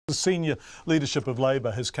The senior leadership of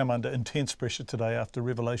Labour has come under intense pressure today after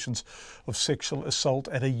revelations of sexual assault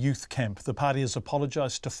at a youth camp. The party has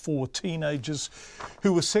apologised to 4 teenagers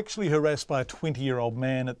who were sexually harassed by a 20-year-old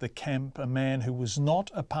man at the camp, a man who was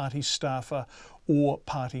not a party staffer or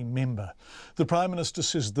party member. The Prime Minister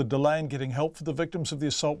says the delay in getting help for the victims of the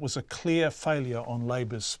assault was a clear failure on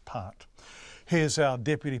Labour's part. Here's our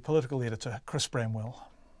Deputy Political Editor, Chris Bramwell.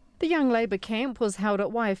 The Young Labour camp was held at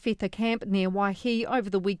Waiawhetha Camp near Waihi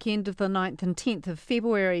over the weekend of the 9th and 10th of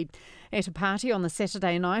February. At a party on the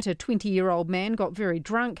Saturday night, a 20-year-old man got very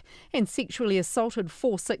drunk and sexually assaulted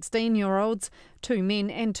 4 16-year-olds, 2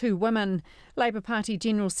 men and 2 women. Labour Party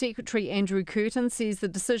General Secretary Andrew Curtin says the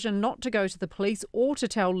decision not to go to the police or to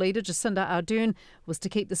tell leader Jacinda Ardern was to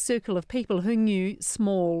keep the circle of people who knew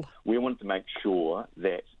small. We wanted to make sure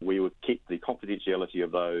that we would keep the confidentiality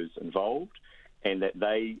of those involved, and that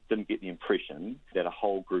they didn't get the impression that a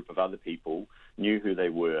whole group of other people knew who they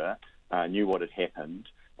were, knew what had happened,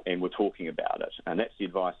 and were talking about it. And that's the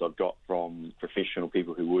advice I've got from professional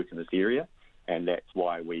people who work in this area, and that's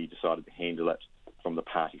why we decided to handle it from the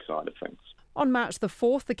party side of things. On March the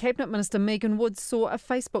 4th, the Cabinet Minister Megan Woods saw a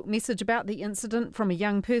Facebook message about the incident from a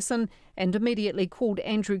young person and immediately called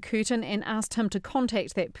Andrew Curtin and asked him to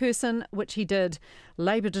contact that person, which he did.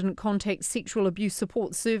 Labour didn't contact Sexual Abuse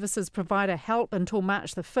Support Services provider HELP until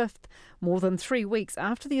March the 5th, more than 3 weeks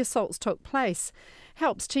after the assaults took place.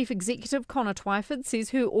 HELP's Chief Executive Connor Twyford says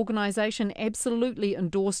her organisation absolutely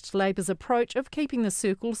endorsed Labour's approach of keeping the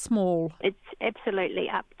circle small. It's absolutely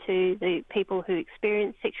up to the people who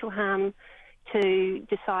experience sexual harm to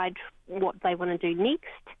decide what they want to do next.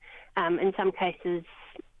 In some cases,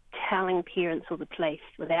 telling parents or the police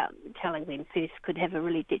without telling them first could have a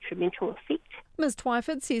really detrimental effect. Ms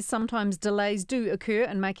Twyford says sometimes delays do occur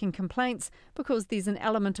in making complaints because there's an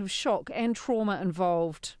element of shock and trauma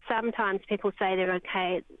involved. Sometimes people say they're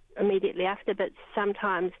okay immediately after, but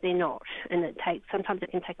sometimes they're not, and sometimes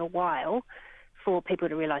it can take a while for people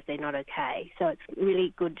to realise they're not okay. So it's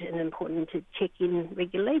really good and important to check in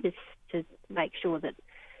regularly to make sure that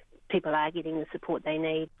people are getting the support they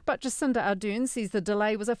need. But Jacinda Ardern says the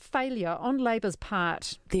delay was a failure on Labour's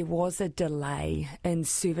part. There was a delay in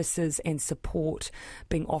services and support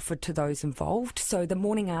being offered to those involved. So the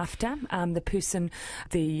morning after,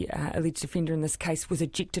 the alleged offender in this case, was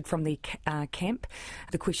ejected from the camp.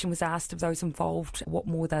 The question was asked of those involved what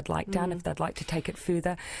more they'd like done, if they'd like to take it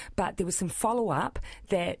further. But there was some follow-up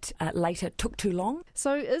that later took too long.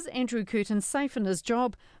 So is Andrew Curtin safe in his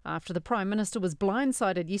job after the Prime Minister was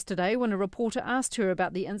blindsided yesterday when a reporter asked her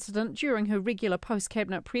about the incident during her regular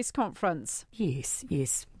post-cabinet press conference? Yes,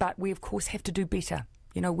 but we of course have to do better.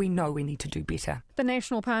 We know we need to do better. The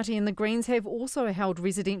National Party and the Greens have also held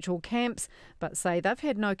residential camps, but say they've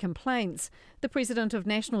had no complaints. The president of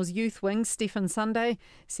National's Youth Wing, Stephen Sunday,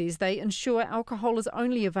 says they ensure alcohol is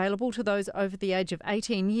only available to those over the age of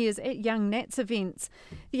 18 years at Young Nats events.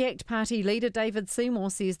 The ACT Party leader David Seymour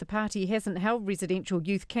says the party hasn't held residential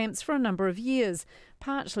youth camps for a number of years,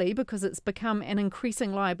 partly because it's become an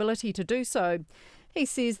increasing liability to do so. He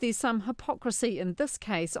says there's some hypocrisy in this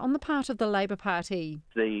case on the part of the Labour Party.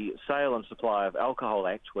 The Sale and Supply of Alcohol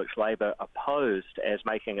Act, which Labour opposed as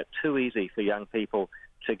making it too easy for young people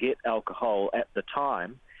to get alcohol at the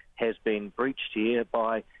time, has been breached here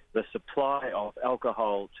by the supply of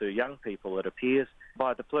alcohol to young people, it appears,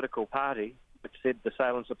 by the political party, which said the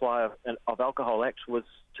Sale and Supply of Alcohol Act was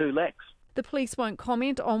too lax. The police won't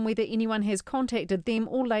comment on whether anyone has contacted them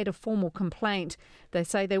or laid a formal complaint. They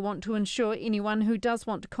say they want to ensure anyone who does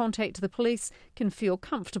want to contact the police can feel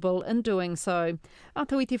comfortable in doing so.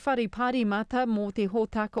 Atu i te whare pari mata mō te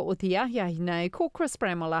hōtaka o te ahiahi nei, ko Chris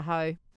Bramwell ahau.